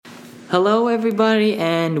Hello, everybody,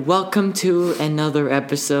 and welcome to another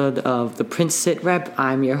episode of the Prince Sit Rep.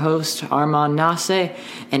 I'm your host, Armand Nase,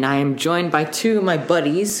 and I am joined by two of my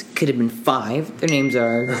buddies. Could have been five. Their names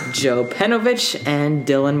are Joe Penovich and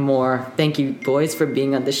Dylan Moore. Thank you, boys, for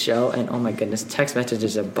being on the show. And oh my goodness, text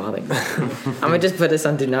messages are bothering me. I'm gonna just put this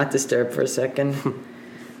on Do Not Disturb for a second.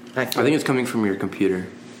 I think it's coming from your computer.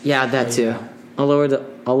 Yeah, that too. I'll lower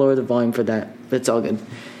the volume for that. But it's all good.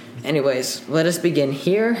 Anyways, let us begin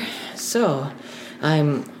here. So,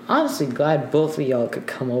 I'm honestly glad both of y'all could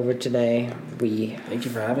come over today. Thank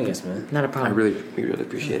you for having us, man. Not a problem. We really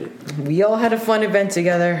appreciate it. We all had a fun event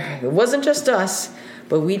together. It wasn't just us,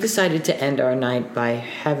 but we decided to end our night by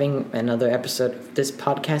having another episode of this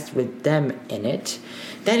podcast with them in it.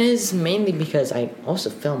 That is mainly because I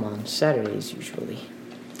also film on Saturdays usually.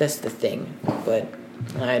 That's the thing. But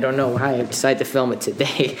I don't know why I decided to film it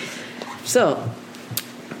today. So,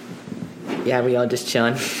 yeah, we all just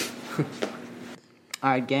chilling.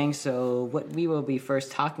 Alright, gang, so what we will be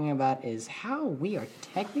first talking about is how we are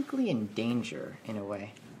technically in danger, in a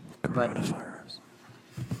way. Coronavirus.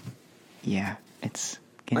 Yeah, it's...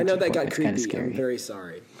 I know that got creepy. I'm very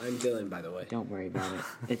sorry. I'm Dylan, by the way. Don't worry about it.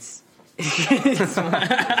 It's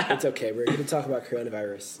It's okay. We're going to talk about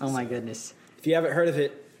coronavirus. Oh my goodness. If you haven't heard of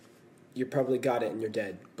it, you probably got it and you're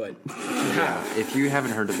dead. But If you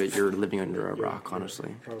haven't heard of it, you're living under a rock,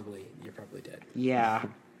 honestly. You're probably dead. Yeah,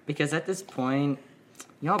 because at this point,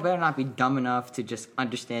 y'all better not be dumb enough to just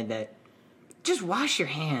understand that. Just wash your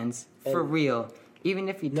hands for real, even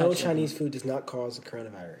if you touch No Chinese food does not cause a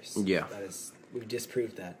coronavirus. Yeah. We've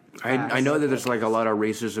disproved that. I know that there's like a lot of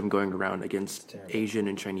racism going around against terrible. Asian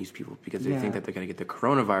and Chinese people because they think that they're going to get the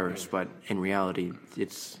coronavirus, but in reality,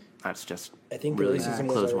 that's just I think really the racism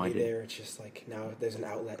was already close-minded. there. It's just like now there's an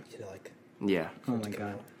outlet to like. Yeah. Oh my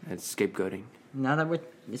god. It's scapegoating. Now that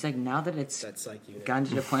it's That's like you. gotten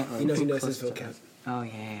to the point where He it's knows close his to vocab. us. Oh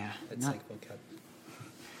yeah. That's like vocab.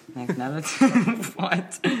 Like now that's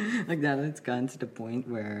what? Like now that it's gotten to the point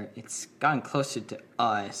where it's gotten closer to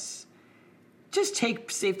us. Just take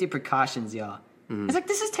safety precautions, y'all. Mm-hmm. It's like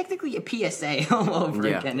this is technically a PSA all over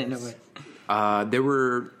again in a way. There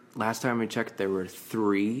were last time I checked, there were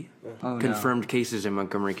 3 confirmed cases in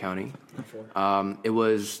Montgomery County. 4. It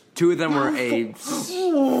was 2 of them were a 4.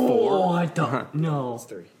 Oh, I don't know. It's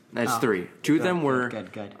 3. That's 3. 2 of them were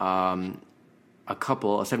good. A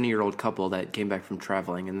 70-year-old couple that came back from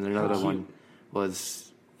traveling, and then another one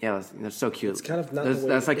was that's so cute. It's kind of not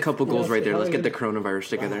that's like couple goals right there. Let's get the coronavirus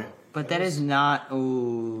together. But that is not.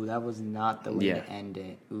 Ooh, that was not the way to end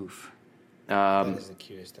it. Oof. That is the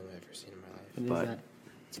cutest thing I've ever seen in my life. What is that?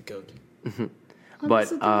 It's a goat.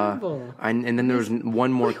 That's adorable. And then there was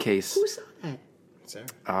one more case. Who saw that? Sarah?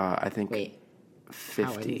 I think Wait. 50.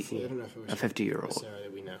 I don't know if it was A 50-year-old. Sarah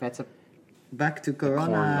that we know. That's a. Back to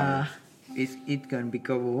Corona. Is it gonna be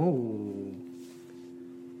oh.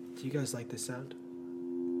 Do you guys like this sound?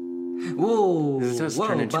 Whoa. This does whoa,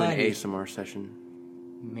 turn into buddy. an ASMR session.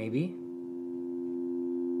 Maybe.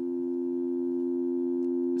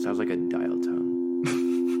 Sounds like a dial tone.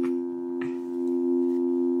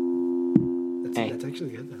 That's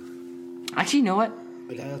actually good though. Actually, you know what?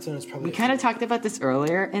 The dial tone is probably We kind of talked about this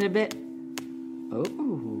earlier in a bit. Oh.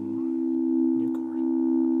 new chord.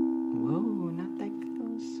 Whoa, not that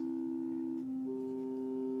close.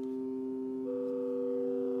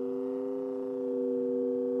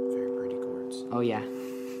 Very pretty chords. Oh, yeah.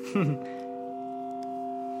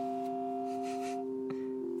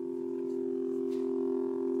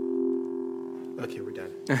 Okay, we're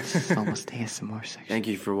done. It's almost ASMR section. Thank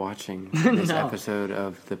you for watching this No. episode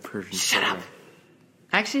of the Persian Shut Sit up.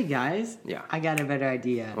 Actually, guys, Yeah. I got a better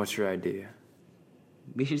idea. What's your idea?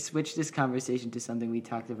 We should switch this conversation to something we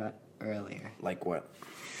talked about earlier. Like what?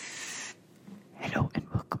 Hello and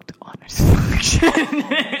welcome to Honors Function.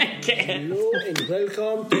 Hello and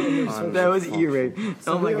welcome to That was earring.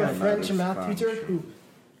 So Oh my we have god. a French math teacher who,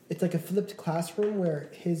 it's like a flipped classroom where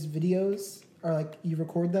his videos are like you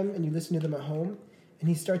record them and you listen to them at home, and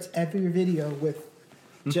he starts every video with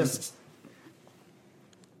just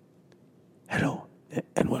Hello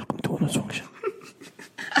and welcome to Honors Function.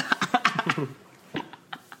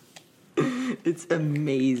 It's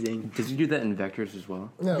amazing. Did you do that in vectors as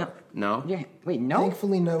well? no. No? Yeah. Wait, no.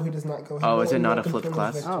 Thankfully, no, he does not go. Oh, is it not a welcome flipped to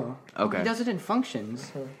class? Victor. Oh. Okay. He does it in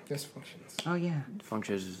functions. Just functions. Oh yeah.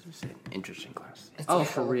 Functions is an interesting class. It's Oh, a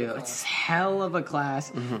for hell of a real. class. It's hell of a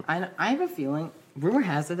class. I have a feeling. Rumor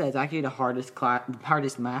has it that it's actually the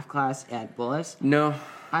hardest math class at Bullis. No.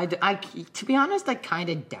 To be honest, I kind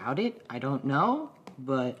of doubt it. I don't know,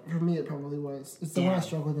 but For me, it probably was. It's the one I Yeah.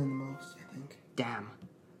 struggled in the most, I think. damn.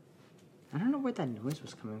 I don't know where that noise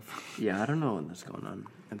was coming from. Yeah, I don't know what's going on.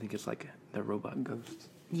 I think it's like the robot ghost.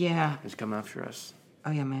 Yeah. It's come after us.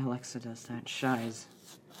 Oh yeah, my Alexa does that. Shies.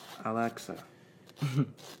 Alexa.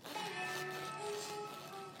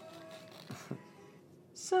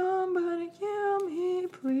 Somebody kill me,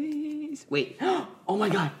 please. Wait. Oh my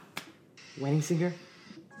god. Wedding singer?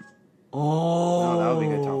 Oh. No, that would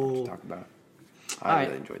be a good topic to talk about. I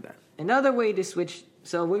really enjoyed that. Another way to switch.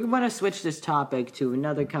 So we're going to switch this topic to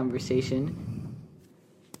another conversation.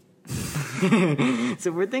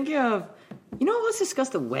 So we're thinking of, let's discuss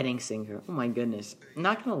the wedding singer. Oh my goodness. I'm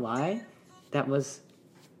not going to lie. That was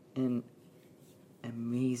an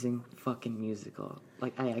amazing fucking musical.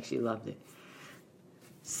 Like, I actually loved it.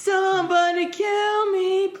 Somebody kill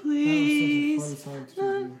me, please. That was such a fun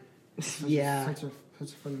song to do. Yeah. Such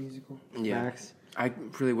a fun musical. Yeah. Facts. I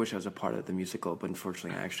really wish I was a part of the musical, but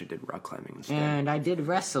unfortunately I actually did rock climbing instead. And I did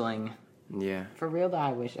wrestling. Yeah. For real, though,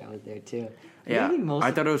 I wish I was there too. Yeah. Maybe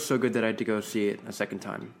I thought it was so good that I had to go see it a second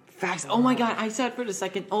time. Facts. Oh my god, I saw it for the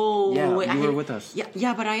second. Oh, Yeah, wait, you were with us.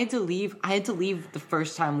 Yeah, but I had to leave. I had to leave the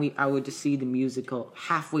first time I would to see the musical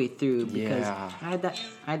halfway through because Yeah. I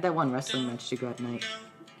had that one wrestling match to go at night,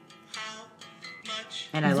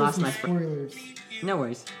 and I These are lost some my. spoilers. No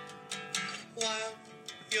worries. While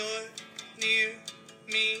you're near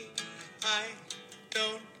me, I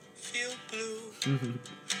don't feel blue.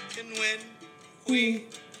 And when we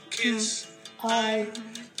kiss, I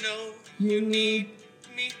know you need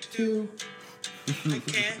me too. I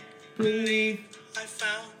can't believe I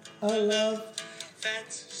found I love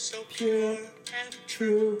that's so pure and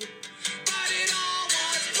true. But it all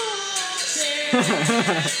was bullshit.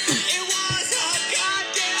 It was a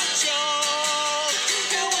goddamn joke.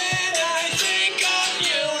 And when I think of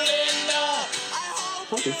you, Linda, I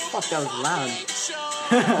hope Holy fuck, that was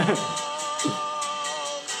loud.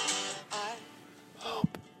 I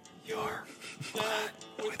hope you're glad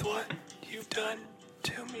with what you've done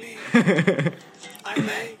to me. I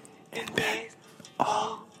lay in bed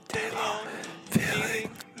all day long,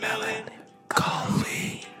 feeling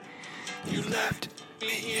melancholy. You left me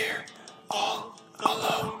here all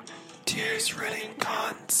alone, tears running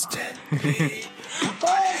constantly.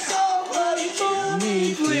 Oh, somebody kill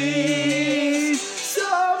me, please.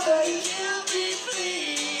 Somebody kill me,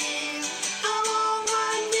 please. I'm on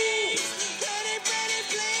my knees. Pretty, pretty,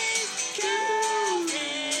 please kill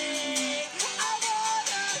me. I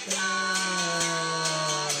wanna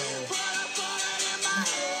die. Put a bullet in my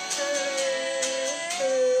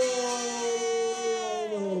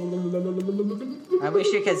head. I wish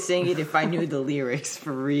I could sing it if I knew the lyrics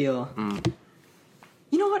for real.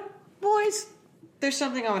 You know what, boys? There's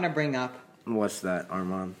something I want to bring up. What's that,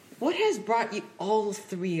 Armand? What has brought you all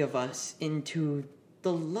three of us into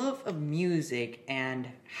the love of music and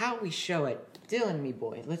how we show it? Dylan, me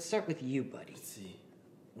boy, let's start with you, buddy. Let's see.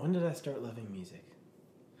 When did I start loving music?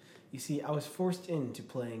 You see, I was forced into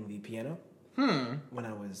playing the piano when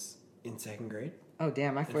I was in second grade. Oh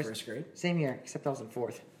damn, my In first grade. Same here, except I was in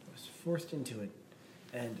fourth. I was forced into it,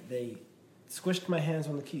 and they squished my hands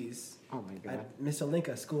on the keys. Oh my god. At Miss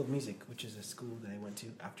Olenka School of Music, which is a school that I went to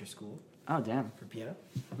after school Oh damn. for piano,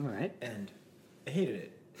 All right. and I hated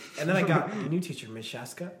it. And then I got a new teacher, Miss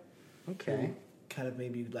Shaska, Okay. who kind of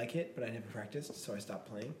made me like it, but I never practiced, so I stopped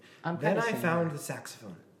playing. I'm Then kinda I same found way. the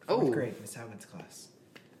saxophone. Oh. Fourth grade, Miss Howland's class.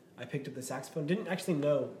 I picked up the saxophone. Didn't actually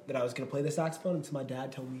know that I was going to play the saxophone until my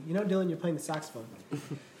dad told me, Dylan, you're playing the saxophone.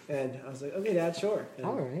 And I was like, okay, Dad, sure. And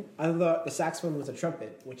All right. I thought the saxophone was a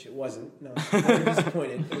trumpet, which it wasn't. No, I was very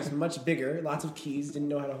disappointed. It was much bigger, lots of keys, didn't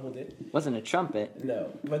know how to hold it. Wasn't a trumpet.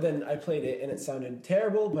 No, but then I played it, and it sounded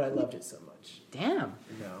terrible, but I loved it so much. Damn.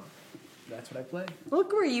 No, that's what I play.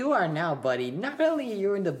 Look where you are now, buddy. Not only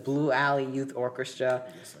you're in the Blue Alley Youth Orchestra,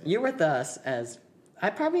 Yes, I am. you're with us as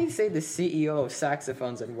I'd probably say the CEO of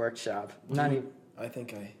Saxophones and Workshop. Not even. I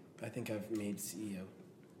think I've made CEO.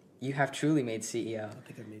 You have truly made CEO. I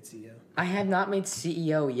think I've made CEO. I have not made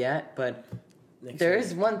CEO yet, but Next there year.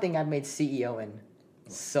 is one thing I've made CEO in: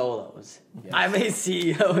 solos. Yes. I made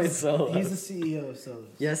CEO in solos. He's the CEO of solos.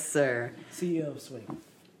 Yes, sir. CEO of swing.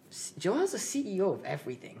 Joel's the CEO of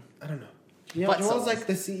everything. I don't know. Yeah, But Joel's solos. like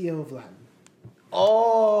the CEO of Latin.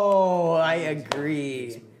 Oh, I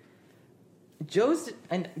agree. Joe,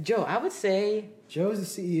 I would say Joe's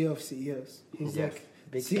the CEO of CEOs. He's Yes. like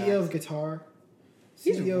Big CEO guy. of guitar.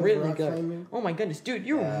 he's CEO of really rock good. climbing. Oh my goodness, dude,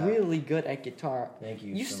 you're Yeah. really good at guitar. Thank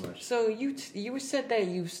you so much. So you said that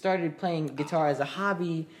you started playing guitar as a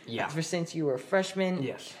hobby. Yeah. For since you were a freshman.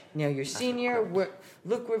 Yes. Now you're senior.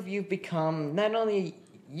 Look where you've become. Not only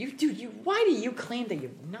why do you claim that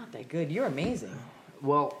you're not that good? You're amazing.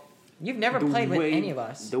 Well, You've never played with any of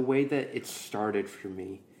us. The way that it started for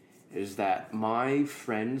me is that my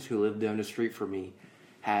friends who lived down the street from me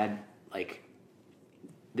had like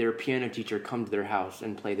their piano teacher come to their house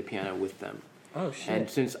and play the piano with them. Oh shit! And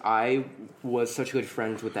since I was such good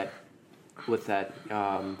friends with that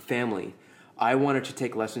family, I wanted to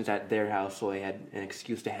take lessons at their house so I had an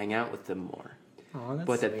excuse to hang out with them more. Oh, that's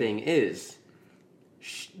But the sweet. thing is,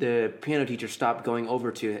 the piano teacher stopped going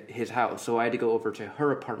over to his house, so I had to go over to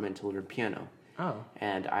her apartment to learn piano. Oh.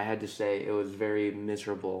 And I had to say it was very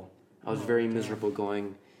miserable. I was very miserable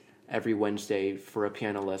going every Wednesday for a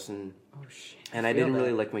piano lesson. Oh shit! And I didn't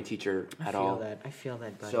really like my teacher at all. I feel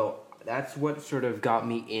that, buddy. So that's what sort of got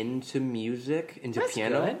me into music, into That's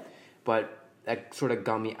piano. good. But that sort of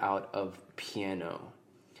got me out of piano.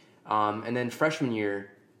 And then freshman year,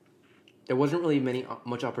 there wasn't really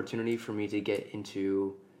much opportunity for me to get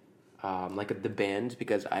into like the band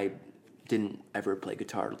because I didn't ever play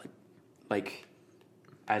guitar like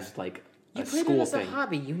as like you a played school it as thing. a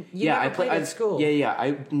hobby. You I never played at school. Yeah.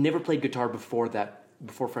 I never played guitar before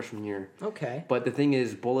freshman year. Okay. But the thing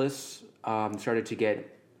is, Bullis started to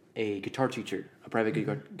get a guitar teacher, a private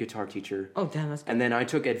guitar teacher. Oh damn, that's good. And then I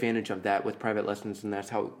took advantage of that with private lessons, and that's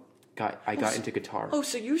how I got into guitar. Oh,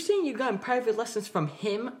 so you're saying you got private lessons from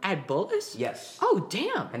him at Bullis? Yes. Oh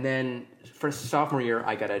damn. And then for sophomore year,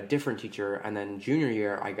 I got a different teacher, and then junior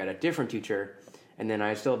year, I got a different teacher, and then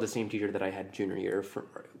I still have the same teacher that I had junior year for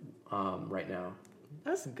right now.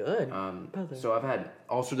 That's good. So I've had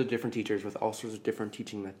all sorts of different teachers with all sorts of different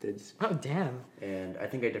teaching methods, Oh damn. and I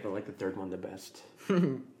think I definitely like the third one the best.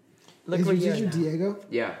 Look Is what your you're teacher now. Diego?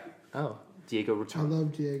 Yeah, Oh. Diego I Raton.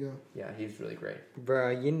 love Diego. Yeah, he's really great. Bro,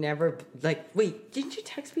 you never wait, didn't you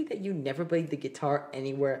text me that you never played the guitar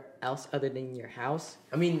anywhere else other than your house?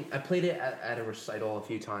 I mean, I played it at a recital a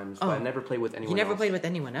few times, but I never played with anyone You never else. played with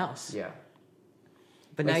anyone else. Yeah.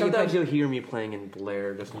 But Like, now you sometimes play. you'll hear me playing in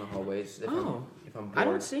Blair just in the hallways if I'm bored. I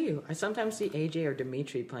don't see you. I sometimes see AJ or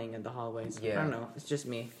Dimitri playing in the hallways. Yeah. I don't know. It's just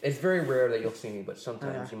me. It's very rare that you'll see me, but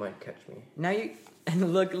sometimes you might catch me. Now you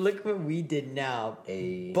and look what we did now.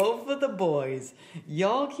 Hey. Both of the boys,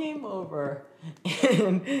 y'all came over,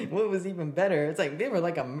 and what was even better, it's like they were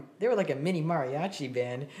like a mini mariachi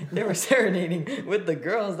band. They were serenading with the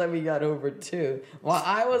girls that we got over too, while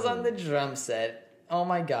I was on the drum set. Oh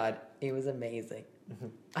my god, it was amazing.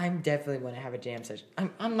 I'm definitely want to have a jam session.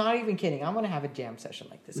 I'm not even kidding. I want to have a jam session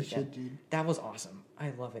like this We again. should, dude. That was awesome.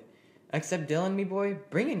 I love it. Except Dylan, me boy,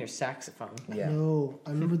 bring in your saxophone. Yeah. No, I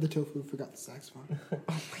remember the tofu. Forgot the saxophone. Oh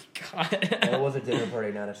my god. Well, it was a dinner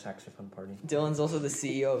party, not a saxophone party. Dylan's also the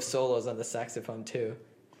CEO of Solos on the saxophone too.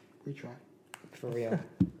 Retry. For real.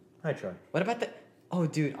 I try. What about the? Oh,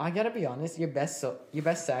 dude, I gotta be honest. Your best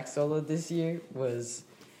sax solo this year was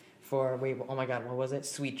for oh my god, what was it?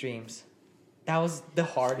 Sweet Dreams. That was the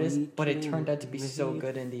hardest, but it turned out to be so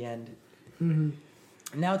good in the end.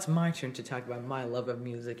 Now it's my turn to talk about my love of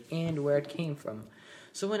music and where it came from.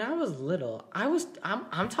 So when I was little,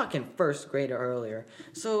 I'm talking first grade or earlier.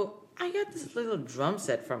 So I got this little drum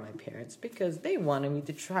set from my parents because they wanted me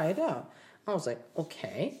to try it out. I was like,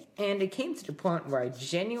 okay. And it came to the point where I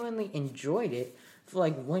genuinely enjoyed it for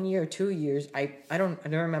like 1 year or 2 years. I don't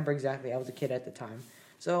remember exactly. I was a kid at the time.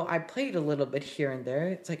 So I played a little bit here and there.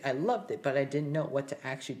 It's like I loved it, but I didn't know what to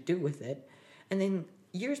actually do with it. And then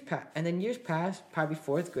years passed, probably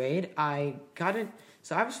fourth grade. I got it.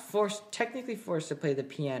 So I was technically forced to play the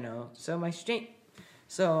piano. So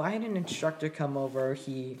I had an instructor come over.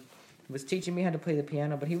 He was teaching me how to play the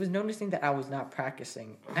piano, but he was noticing that I was not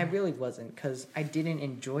practicing. I really wasn't because I didn't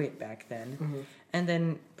enjoy it back then. And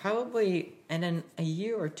then a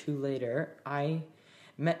year or two later, I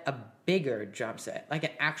met a bigger drum set, like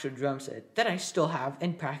an actual drum set that I still have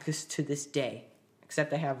and practice to this day.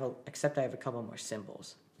 Except I have a couple more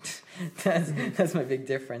cymbals. that's my big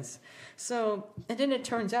difference. So, and then it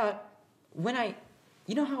turns out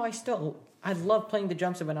you know how I loved playing the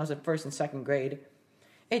drum set when I was in first and second grade.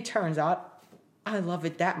 It turns out I love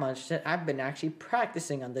it that much that I've been actually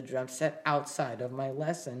practicing on the drum set outside of my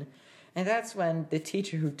lesson. And that's when the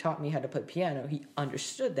teacher who taught me how to play piano, he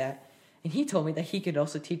understood that. And he told me that he could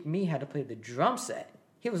also teach me how to play the drum set.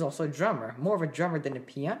 He was also a drummer, more of a drummer than a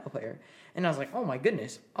piano player. And I was like, oh my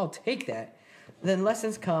goodness, I'll take that. Then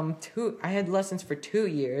lessons I had lessons for 2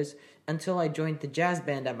 years until I joined the jazz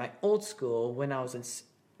band at my old school when I was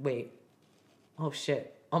oh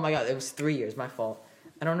my god, it was 3 years, my fault.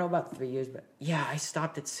 I don't know about 3 years, but yeah, I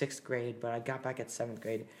stopped at 6th grade, but I got back at 7th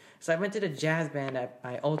grade. So I went to the jazz band at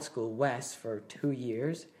my old school, West, for 2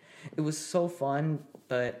 years. It was so fun,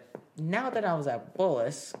 but now that I was at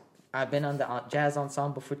Bullis, I've been on the jazz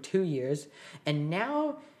ensemble for 2 years, and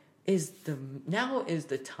now now is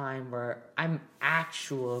the time where I'm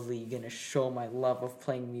actually gonna show my love of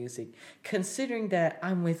playing music, considering that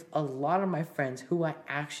I'm with a lot of my friends who I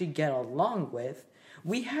actually get along with.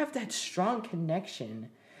 We have that strong connection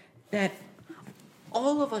that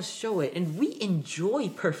all of us show it, and we enjoy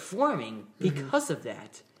performing because of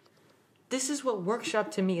that. This is what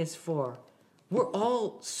workshop to me is for. We're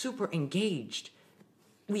all super engaged.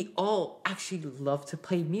 We all actually love to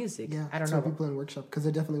play music. Yeah, I don't that's know. why people in workshop, because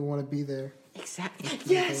they definitely want to be there. Exactly.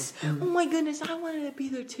 Yes. Oh my goodness, I wanted to be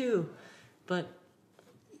there too. But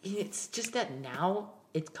it's just that now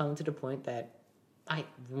it's come to the point that I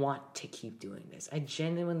want to keep doing this. I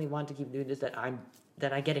genuinely want to keep doing this. That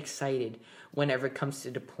I get excited whenever it comes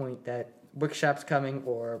to the point that workshop's coming,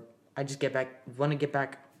 or I just want to get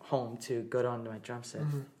back home to go down to my drum set.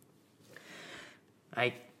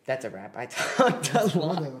 That's a wrap. I talked a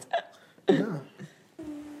lot. Yeah.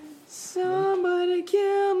 Somebody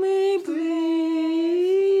kill me, please.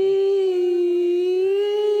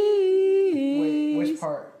 Wait, which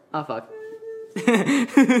part? Oh fuck.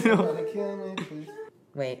 Somebody kill me, please.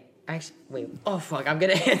 Wait. Oh fuck. I'm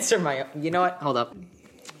gonna answer my. You know what? Hold up.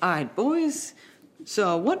 All right, boys.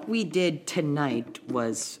 So what we did tonight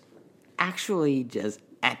was actually just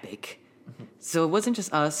epic. So it wasn't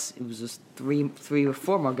just us. It was just three or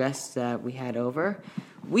four more guests that we had over.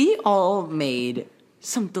 We all made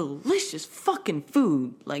some delicious fucking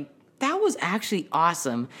food. Like, that was actually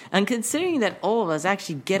awesome. And considering that all of us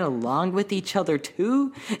actually get along with each other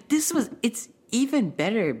too, it's even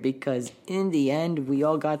better because in the end, we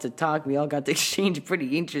all got to talk. We all got to exchange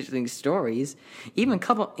pretty interesting stories. Even a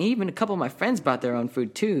couple of my friends brought their own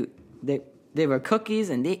food too. There were cookies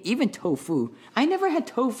and even tofu. I never had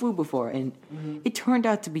tofu before, and it turned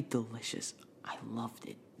out to be delicious. I loved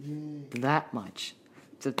it that much.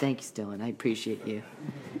 So thanks, Dylan. I appreciate you.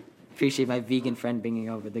 Appreciate my vegan friend bringing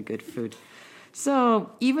over the good food.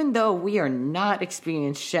 So even though we are not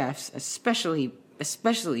experienced chefs, especially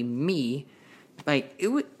me, like it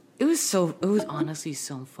was honestly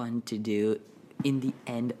so fun to do. In the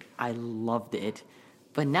end, I loved it.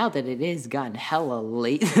 But now that it is gotten hella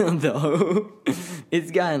late, though,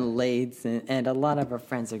 it's gotten late, and a lot of our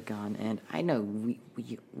friends are gone, and I know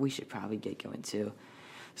we should probably get going too.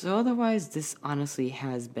 So otherwise, this honestly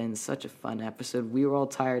has been such a fun episode. We were all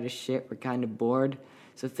tired as shit. We're kind of bored.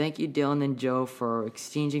 So thank you, Dylan and Joe, for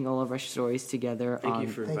exchanging all of our stories together. Thank you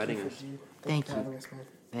for inviting us. Thank you for having us, man.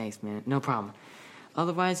 Thanks, man. No problem.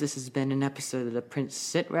 Otherwise, this has been an episode of the Prince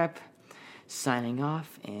Sit Rep. Signing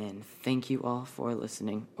off, and thank you all for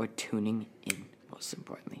listening or tuning in, most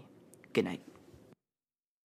importantly. Good night.